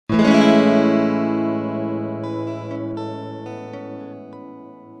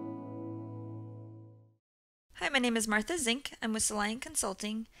name is Martha Zink. I'm with Solion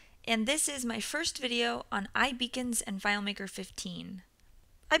Consulting, and this is my first video on iBeacons and FileMaker 15.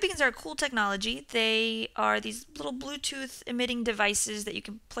 iBeacons are a cool technology. They are these little Bluetooth emitting devices that you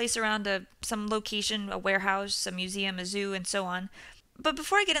can place around some location, a warehouse, a museum, a zoo, and so on. But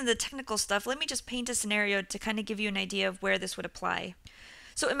before I get into the technical stuff, let me just paint a scenario to kind of give you an idea of where this would apply.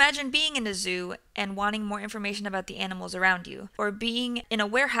 So imagine being in a zoo and wanting more information about the animals around you, or being in a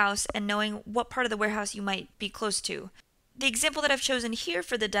warehouse and knowing what part of the warehouse you might be close to. The example that I've chosen here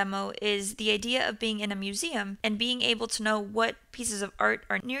for the demo is the idea of being in a museum and being able to know what pieces of art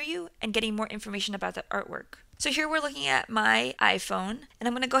are near you and getting more information about that artwork. So here we're looking at my iPhone, and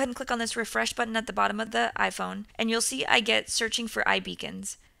I'm going to go ahead and click on this refresh button at the bottom of the iPhone, and you'll see I get searching for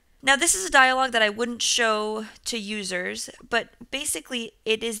iBeacons. Now this is a dialog that I wouldn't show to users, but basically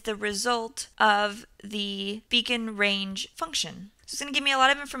it is the result of the beacon range function. So it's going to give me a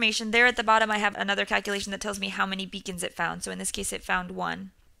lot of information. There at the bottom I have another calculation that tells me how many beacons it found. So in this case it found one.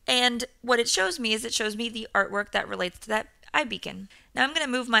 And what it shows me is it shows me the artwork that relates to that iBeacon. Now I'm going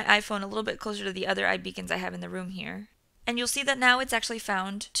to move my iPhone a little bit closer to the other iBeacons I have in the room here. And you'll see that now it's actually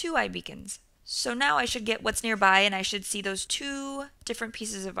found two iBeacons. So now I should get what's nearby and I should see those two different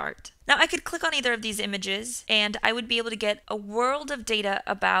pieces of art. Now I could click on either of these images and I would be able to get a world of data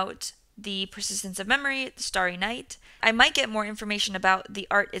about the persistence of memory, the starry night. I might get more information about the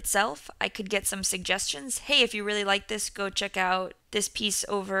art itself. I could get some suggestions. Hey, if you really like this, go check out this piece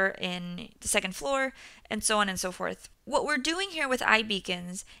over in the second floor, and so on and so forth. What we're doing here with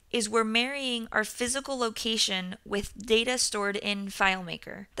iBeacons is we're marrying our physical location with data stored in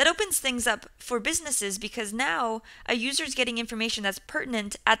FileMaker. That opens things up for businesses because now a user is getting information that's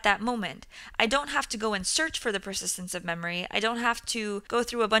pertinent at that moment. I don't have to go and search for the persistence of memory. I don't have to go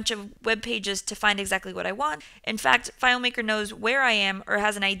through a bunch of web pages to find exactly what I want. In fact, FileMaker knows where I am or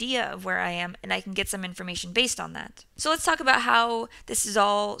has an idea of where I am, and I can get some information based on that. So let's talk about how this is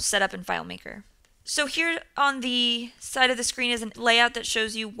all set up in FileMaker. So here on the side of the screen is a layout that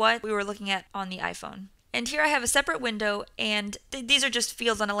shows you what we were looking at on the iPhone. And here I have a separate window, and these are just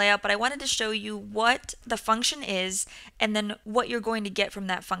fields on a layout, but I wanted to show you what the function is and then what you're going to get from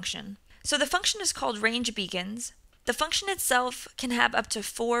that function. So the function is called RangeBeacons. The function itself can have up to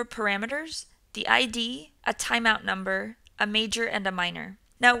 4 parameters: the ID, a timeout number, a major, and a minor.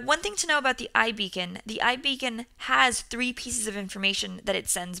 Now, one thing to know about the iBeacon has 3 pieces of information that it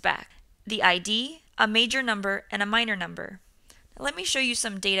sends back: the ID, a major number, and a minor number. Now, let me show you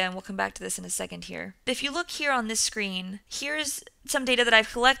some data, and we'll come back to this in a second here. If you look here on this screen, here's some data that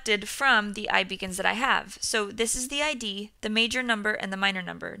I've collected from the iBeacons that I have. So this is the ID, the major number, and the minor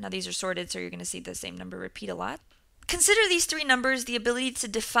number. Now these are sorted, so you're going to see the same number repeat a lot. Consider these 3 numbers the ability to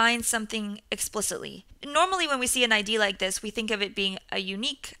define something explicitly. Normally when we see an ID like this, we think of it being a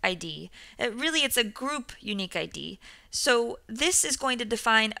unique ID. Really, it's a group unique ID. So this is going to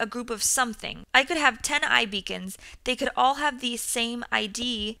define a group of something. I could have 10 iBeacons. They could all have the same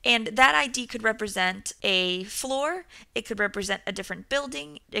ID, and that ID could represent a floor, it could represent a different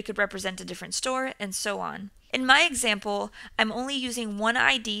building, it could represent a different store, and so on. In my example, I'm only using one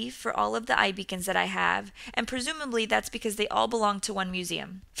ID for all of the iBeacons that I have, and presumably that's because they all belong to one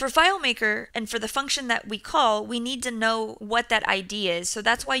museum. For FileMaker, and for the function that we call, we need to know what that ID is, so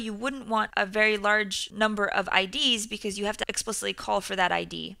that's why you wouldn't want a very large number of IDs, because you have to explicitly call for that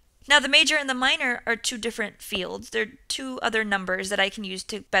ID. Now the major and the minor are 2 different fields. They're 2 other numbers that I can use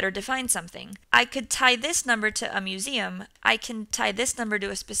to better define something. I could tie this number to a museum. I can tie this number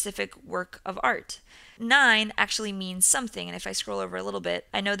to a specific work of art. 9 actually means something, and if I scroll over a little bit,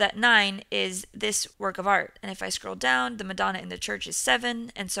 I know that 9 is this work of art. And if I scroll down, the Madonna in the church is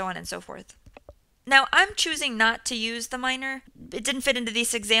 7, and so on and so forth. Now I'm choosing not to use the minor. It didn't fit into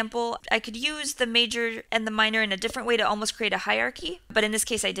this example. I could use the major and the minor in a different way to almost create a hierarchy, but in this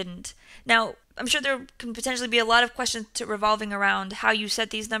case I didn't. Now I'm sure there can potentially be a lot of questions revolving around how you set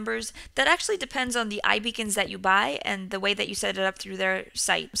these numbers. That actually depends on the iBeacons that you buy and the way that you set it up through their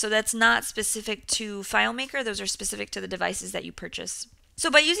site. So that's not specific to FileMaker, those are specific to the devices that you purchase. So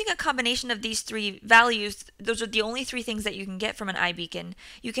by using a combination of these 3 values, those are the only 3 things that you can get from an iBeacon,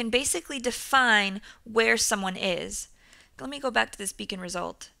 you can basically define where someone is. Let me go back to this beacon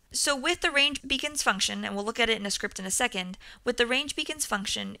result. So with the RangeBeacons function, and we'll look at it in a script in a second, with the RangeBeacons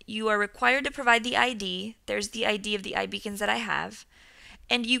function, you are required to provide the ID. There's the ID of the iBeacons that I have.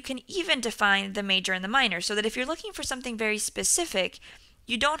 And you can even define the major and the minor, so that if you're looking for something very specific,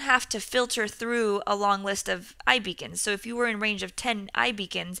 you don't have to filter through a long list of iBeacons. So if you were in range of 10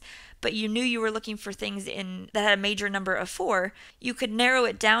 iBeacons, but you knew you were looking for things that had a major number of 4, you could narrow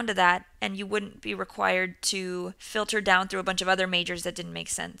it down to that, and you wouldn't be required to filter down through a bunch of other majors that didn't make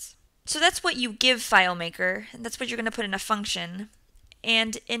sense. So that's what you give FileMaker, and that's what you're going to put in a function.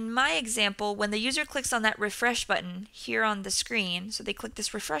 And in my example, when the user clicks on that refresh button here on the screen, so they click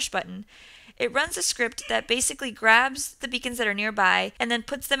this refresh button, it runs a script that basically grabs the beacons that are nearby and then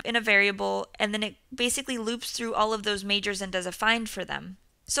puts them in a variable, and then it basically loops through all of those majors and does a find for them.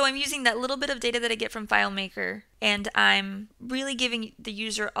 So I'm using that little bit of data that I get from FileMaker, and I'm really giving the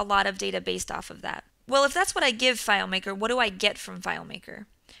user a lot of data based off of that. Well, if that's what I give FileMaker, what do I get from FileMaker?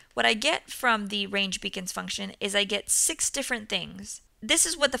 What I get from the RangeBeacons function is I get 6 different things. This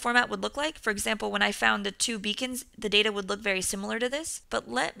is what the format would look like. For example, when I found the 2 beacons, the data would look very similar to this. But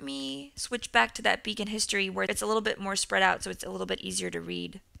let me switch back to that beacon history where it's a little bit more spread out, so it's a little bit easier to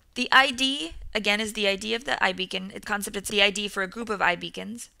read. The ID, again, is the ID of the iBeacon. The concept, it's the ID for a group of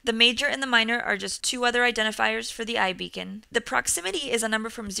iBeacons. The major and the minor are just 2 other identifiers for the iBeacon. The proximity is a number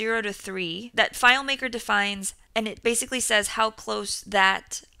from 0 to 3 that FileMaker defines, and it basically says how close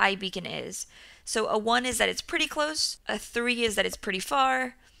that iBeacon is. So a 1 is that it's pretty close, a 3 is that it's pretty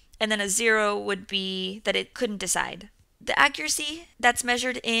far, and then a 0 would be that it couldn't decide. The accuracy, that's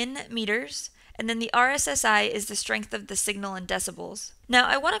measured in meters, and then the RSSI is the strength of the signal in decibels. Now,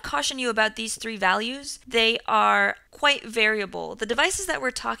 I want to caution you about these 3 values. They are quite variable. The devices that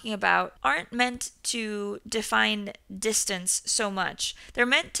we're talking about aren't meant to define distance so much. They're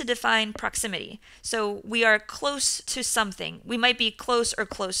meant to define proximity. So we are close to something. We might be close or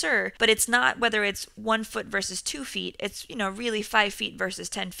closer, but it's not whether it's 1 foot versus 2 feet. It's, really 5 feet versus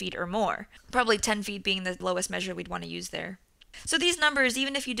 10 feet or more. Probably 10 feet being the lowest measure we'd want to use there. So these numbers,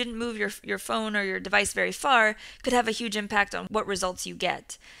 even if you didn't move your phone or your device very far, could have a huge impact on what results you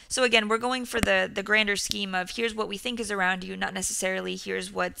get. So again, we're going for the grander scheme of here's what we think is around you, not necessarily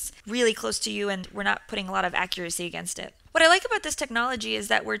here's what's really close to you, and we're not putting a lot of accuracy against it. What I like about this technology is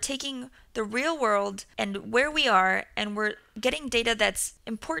that we're taking the real world and where we are, and we're getting data that's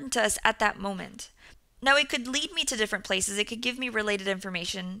important to us at that moment. Now, it could lead me to different places. It could give me related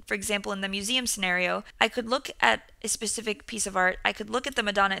information. For example, in the museum scenario, I could look at a specific piece of art. I could look at the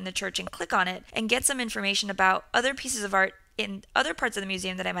Madonna in the church and click on it and get some information about other pieces of art in other parts of the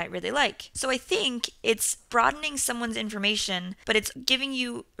museum that I might really like. So I think it's broadening someone's information, but it's giving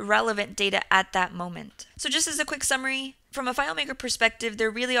you relevant data at that moment. So just as a quick summary, from a FileMaker perspective, there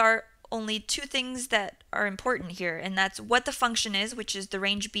really are only 2 things that are important here, and that's what the function is, which is the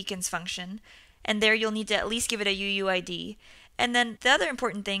RangeBeacons function. And there you'll need to at least give it a UUID. And then the other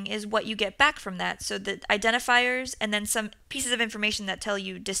important thing is what you get back from that. So the identifiers and then some pieces of information that tell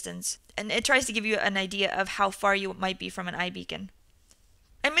you distance. And it tries to give you an idea of how far you might be from an iBeacon.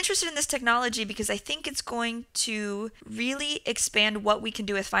 I'm interested in this technology because I think it's going to really expand what we can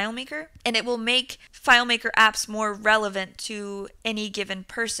do with FileMaker, and it will make FileMaker apps more relevant to any given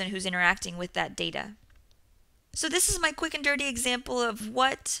person who's interacting with that data. So this is my quick and dirty example of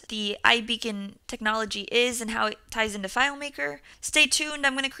what the iBeacon technology is and how it ties into FileMaker. Stay tuned,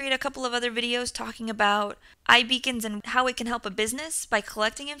 I'm going to create a couple of other videos talking about iBeacons and how it can help a business by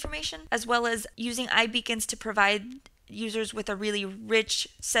collecting information, as well as using iBeacons to provide users with a really rich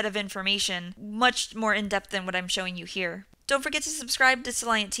set of information, much more in depth than what I'm showing you here. Don't forget to subscribe to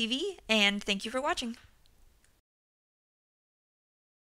Soliant TV, and thank you for watching.